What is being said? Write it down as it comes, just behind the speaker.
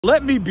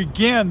Let me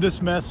begin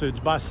this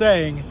message by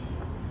saying,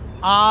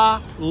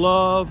 I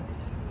love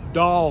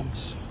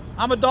dogs.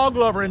 I'm a dog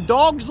lover, and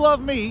dogs love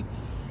me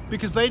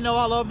because they know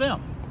I love them.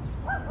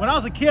 When I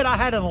was a kid, I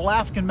had an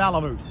Alaskan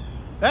Malamute.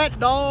 That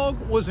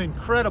dog was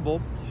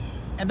incredible,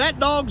 and that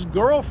dog's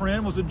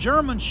girlfriend was a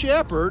German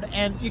Shepherd,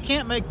 and you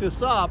can't make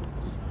this up.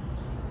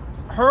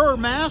 Her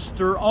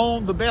master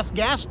owned the best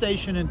gas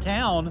station in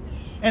town,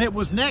 and it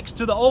was next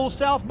to the Old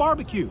South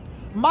Barbecue.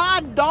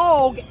 My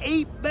dog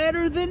ate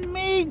better than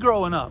me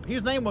growing up.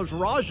 His name was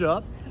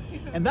Raja,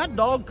 and that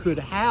dog could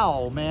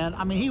howl, man.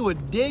 I mean, he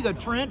would dig a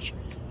trench.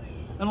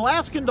 An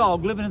Alaskan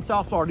dog living in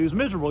South Florida. He was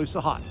miserable. He was so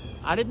hot.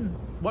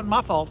 Wasn't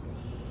my fault.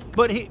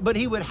 But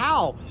he would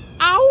howl.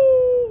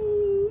 Ow!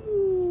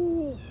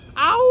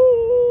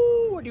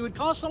 Ow! And he would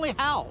constantly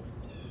howl.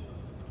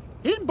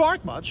 He didn't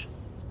bark much,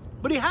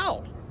 but he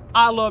howled.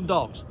 I love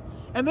dogs.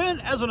 And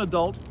then as an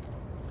adult,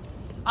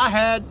 I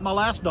had my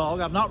last dog.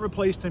 I've not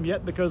replaced him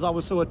yet because I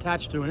was so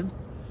attached to him.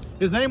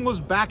 His name was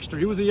Baxter.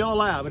 He was a yellow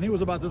lab, and he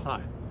was about this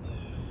high.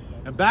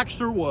 And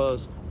Baxter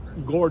was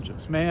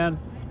gorgeous, man.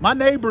 My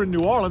neighbor in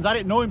New Orleans, I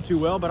didn't know him too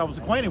well, but I was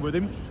acquainted with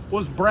him,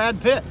 was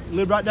Brad Pitt. He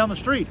lived right down the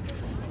street.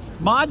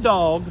 My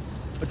dog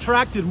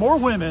attracted more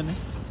women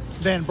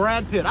than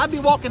Brad Pitt. I'd be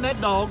walking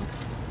that dog,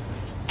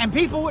 and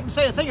people wouldn't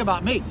say a thing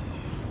about me.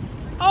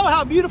 Oh,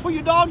 how beautiful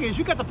your dog is.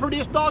 You got the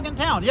prettiest dog in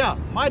town. Yeah,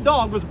 my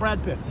dog was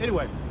Brad Pitt.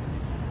 Anyway.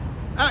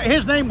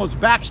 His name was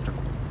Baxter.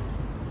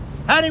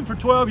 Had him for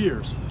 12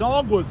 years.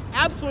 Dog was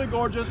absolutely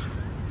gorgeous,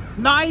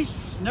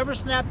 nice, never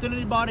snapped at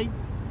anybody.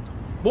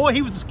 Boy,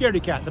 he was a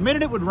scaredy cat. The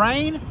minute it would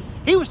rain,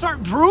 he would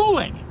start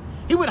drooling.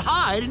 He would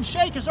hide and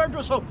shake and start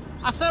drooling. So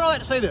I said all that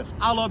to say this.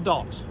 I love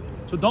dogs.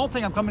 So don't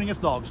think I'm coming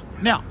against dogs.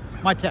 Now,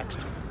 my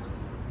text.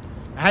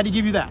 I had to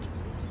give you that.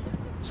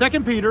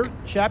 2 Peter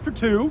chapter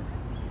 2,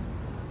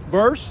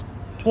 verse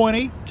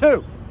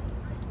 22.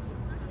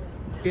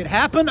 It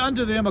happened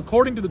unto them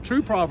according to the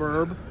true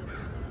proverb,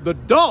 the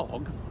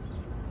dog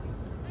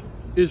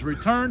is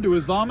returned to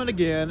his vomit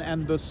again,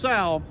 and the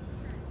sow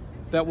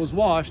that was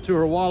washed to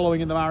her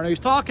wallowing in the mire. Now, he's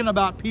talking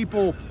about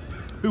people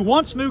who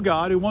once knew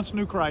God, who once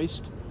knew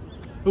Christ,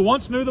 who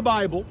once knew the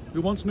Bible,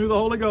 who once knew the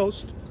Holy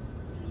Ghost,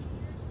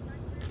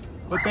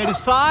 but they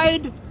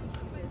decide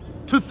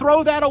to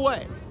throw that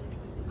away.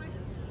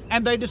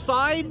 And they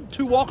decide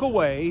to walk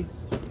away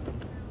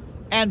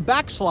and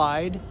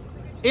backslide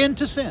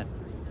into sin.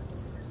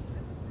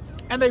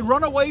 And they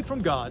run away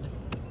from God.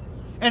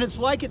 And it's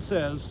like it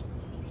says,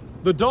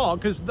 the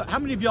dog, because how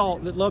many of y'all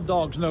that love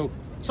dogs know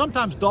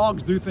sometimes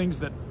dogs do things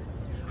that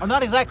are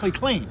not exactly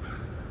clean.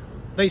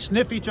 They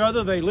sniff each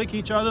other, they lick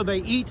each other, they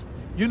eat,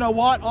 you know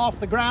what,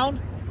 off the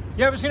ground.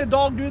 You ever seen a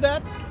dog do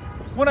that?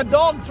 When a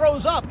dog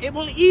throws up, it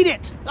will eat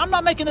it. I'm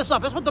not making this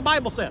up. That's what the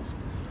Bible says.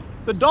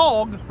 The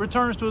dog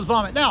returns to his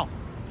vomit. Now,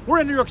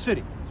 we're in New York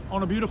City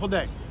on a beautiful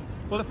day.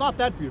 Well, it's not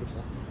that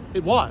beautiful.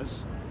 It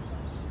was.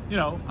 You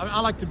know,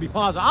 I like to be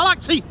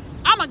positive.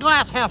 I'm a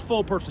glass half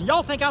full person.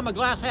 Y'all think I'm a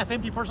glass half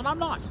empty person? I'm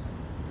not.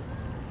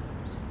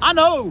 I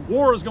know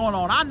war is going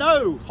on. I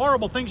know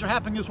horrible things are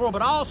happening in this world,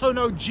 but I also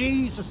know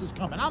Jesus is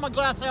coming. I'm a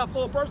glass half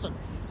full person.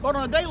 But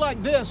on a day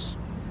like this,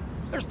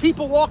 there's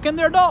people walking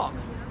their dog.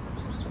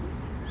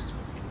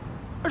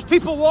 There's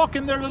people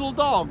walking their little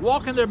dog,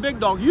 walking their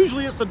big dog.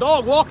 Usually it's the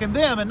dog walking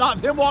them and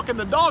not them walking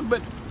the dog.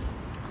 But,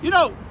 you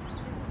know,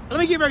 let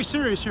me get very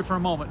serious here for a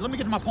moment. Let me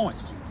get to my point.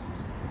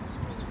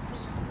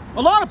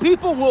 A lot of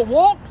people will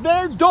walk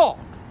their dog.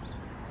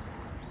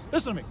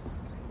 Listen to me.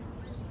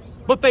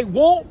 But they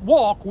won't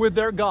walk with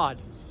their God.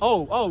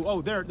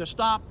 There,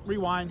 stop,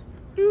 rewind,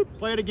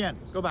 play it again,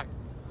 go back.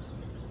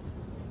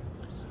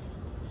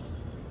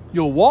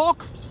 You'll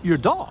walk your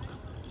dog,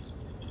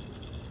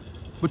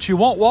 but you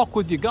won't walk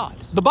with your God.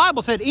 The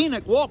Bible said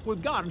Enoch walked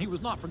with God, and he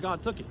was not, for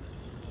God took him.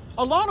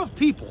 A lot of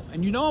people,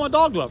 and you know I'm a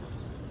dog lover,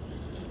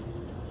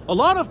 a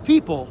lot of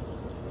people,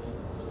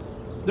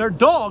 their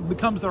dog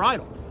becomes their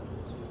idol.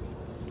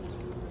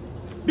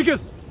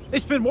 Because they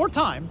spend more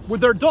time with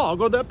their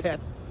dog or their pet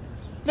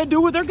than they do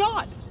with their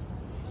God.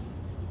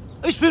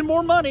 They spend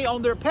more money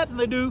on their pet than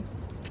they do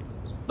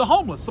the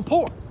homeless, the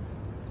poor.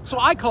 So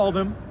I call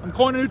them, I'm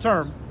coining a new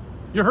term.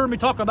 You heard me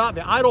talk about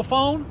the idol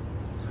phone?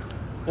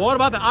 Well, what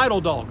about the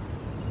idol dog?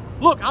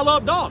 Look, I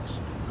love dogs.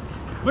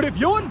 But if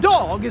your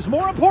dog is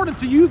more important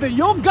to you than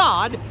your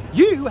God,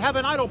 you have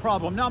an idol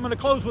problem. Now I'm going to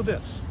close with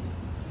this.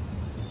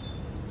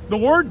 The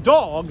word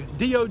dog,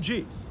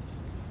 D-O-G.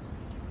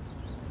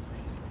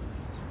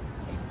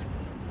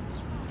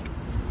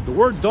 The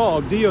word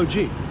dog,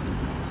 D-O-G,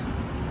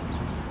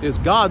 is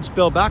God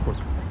spelled backward.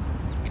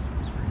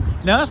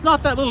 Now, that's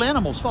not that little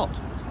animal's fault.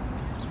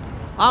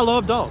 I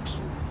love dogs.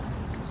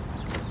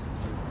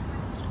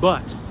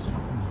 But,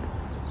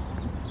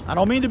 I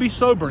don't mean to be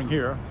sobering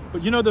here,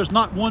 but you know there's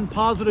not one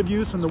positive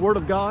use in the Word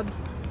of God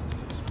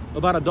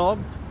about a dog?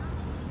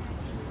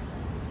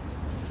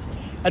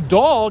 A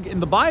dog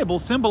in the Bible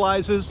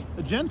symbolizes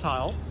a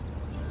Gentile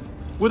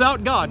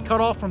without God,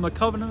 cut off from the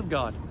covenant of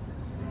God.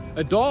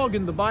 A dog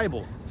in the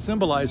Bible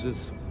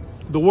symbolizes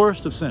the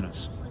worst of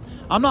sinners.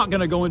 I'm not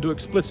going to go into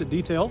explicit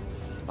detail,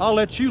 I'll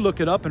let you look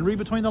it up and read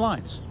between the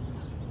lines.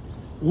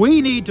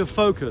 We need to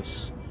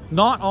focus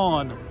not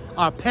on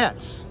our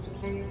pets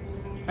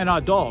and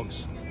our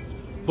dogs,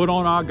 but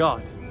on our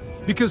God.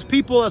 Because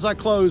people, as I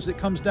close, it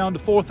comes down to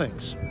four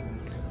things: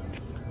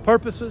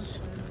 purposes,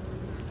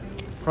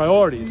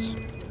 priorities,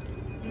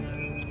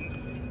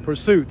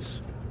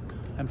 pursuits,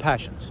 and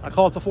passions. I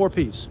call it the 4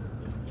 P's.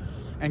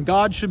 And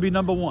God should be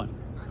number 1.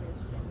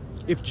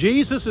 If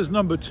Jesus is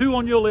number 2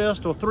 on your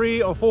list, or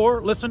 3 or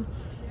 4, listen,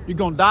 you're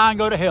going to die and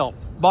go to hell.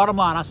 Bottom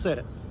line, I said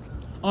it.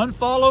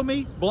 Unfollow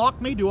me,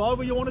 block me, do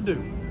whatever you want to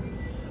do.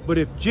 But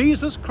if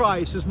Jesus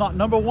Christ is not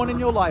number 1 in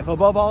your life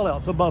above all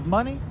else, above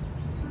money,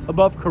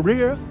 above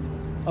career,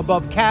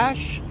 above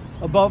cash,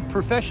 above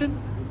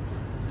profession,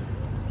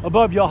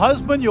 above your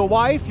husband, your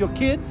wife, your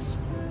kids,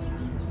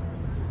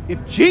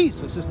 if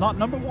Jesus is not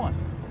number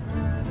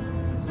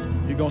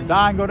 1, you're going to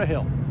die and go to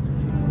hell.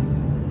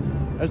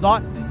 There's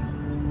not,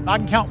 I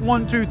can count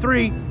 1, 2,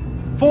 3,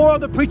 4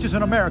 other preachers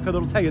in America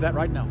that'll tell you that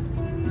right now.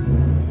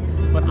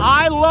 But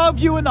I love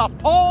you enough.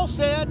 Paul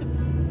said,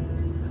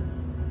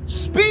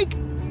 speak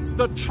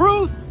the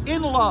truth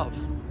in love.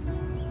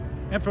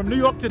 And from New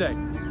York today,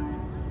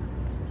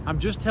 I'm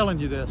just telling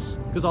you this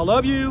because I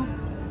love you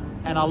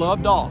and I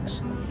love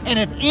dogs. And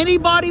if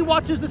anybody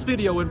watches this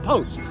video and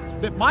posts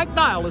that Mike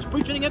Dial is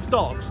preaching against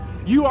dogs,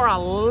 you are a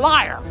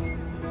liar.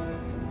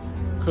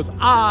 Because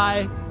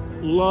I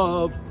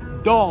love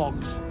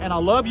dogs and I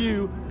love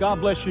you.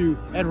 God bless you.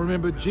 And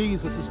remember,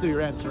 Jesus is still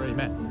your answer.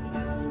 Amen.